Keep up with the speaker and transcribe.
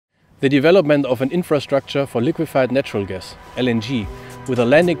The development of an infrastructure for liquefied natural gas, LNG, with a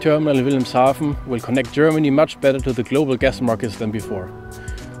landing terminal in Wilhelmshaven will connect Germany much better to the global gas markets than before.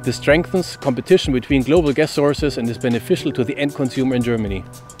 This strengthens competition between global gas sources and is beneficial to the end consumer in Germany.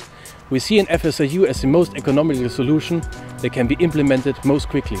 We see an FSRU as the most economical solution that can be implemented most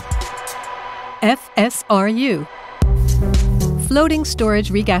quickly. FSRU. Floating Storage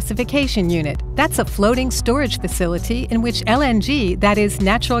Regasification Unit. That's a floating storage facility in which LNG, that is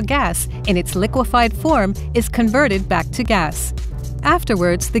natural gas, in its liquefied form, is converted back to gas.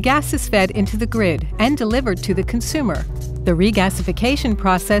 Afterwards, the gas is fed into the grid and delivered to the consumer. The regasification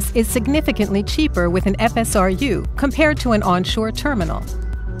process is significantly cheaper with an FSRU compared to an onshore terminal.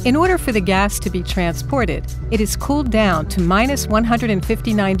 In order for the gas to be transported, it is cooled down to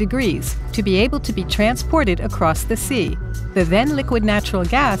 -159 degrees to be able to be transported across the sea. The then liquid natural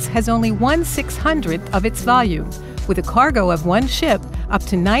gas has only 1/600th of its volume. With a cargo of one ship, up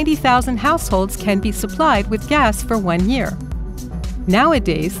to 90,000 households can be supplied with gas for 1 year.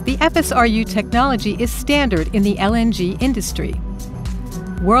 Nowadays, the FSRU technology is standard in the LNG industry.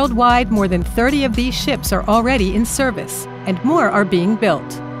 Worldwide, more than 30 of these ships are already in service, and more are being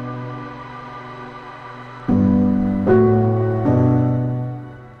built.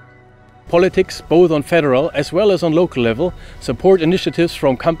 Politics, both on federal as well as on local level, support initiatives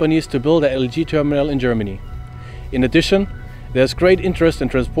from companies to build an LNG terminal in Germany. In addition, there's great interest in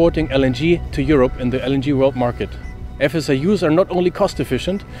transporting LNG to Europe in the LNG world market. FSRUs are not only cost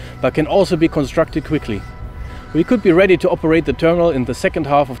efficient, but can also be constructed quickly. We could be ready to operate the terminal in the second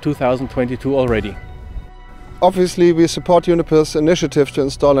half of 2022 already. Obviously, we support Uniper's initiative to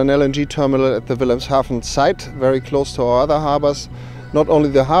install an LNG terminal at the Wilhelmshaven site, very close to our other harbors. Not only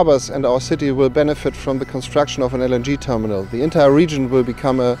the harbors and our city will benefit from the construction of an LNG terminal. The entire region will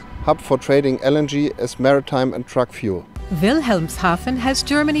become a hub for trading LNG as maritime and truck fuel. Wilhelmshaven has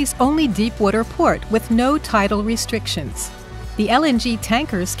Germany's only deep-water port with no tidal restrictions. The LNG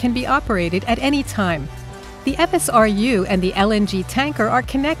tankers can be operated at any time. The FSRU and the LNG tanker are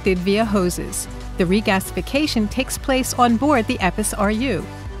connected via hoses. The regasification takes place on board the FSRU.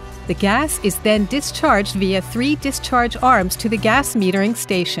 The gas is then discharged via 3 discharge arms to the gas metering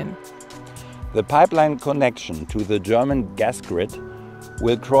station. The pipeline connection to the German gas grid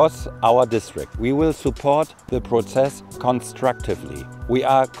will cross our district. We will support the process constructively. We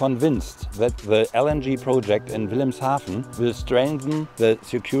are convinced that the LNG project in Wilhelmshaven will strengthen the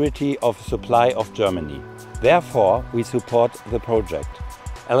security of supply of Germany. Therefore, we support the project.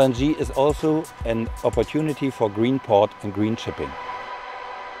 LNG is also an opportunity for green port and green shipping.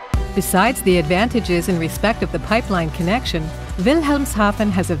 Besides the advantages in respect of the pipeline connection,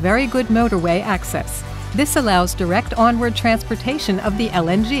 Wilhelmshaven has a very good motorway access. This allows direct onward transportation of the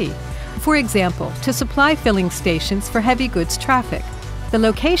LNG. For example, to supply filling stations for heavy goods traffic. The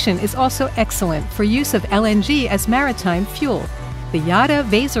location is also excellent for use of LNG as maritime fuel. The Jade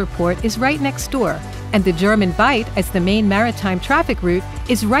Weser port is right next door, and the German Bight, as the main maritime traffic route,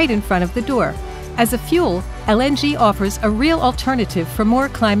 is right in front of the door. As a fuel, LNG offers a real alternative for more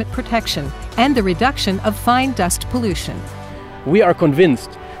climate protection and the reduction of fine dust pollution. We are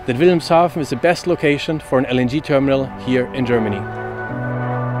convinced that Wilhelmshaven is the best location for an LNG terminal here in Germany.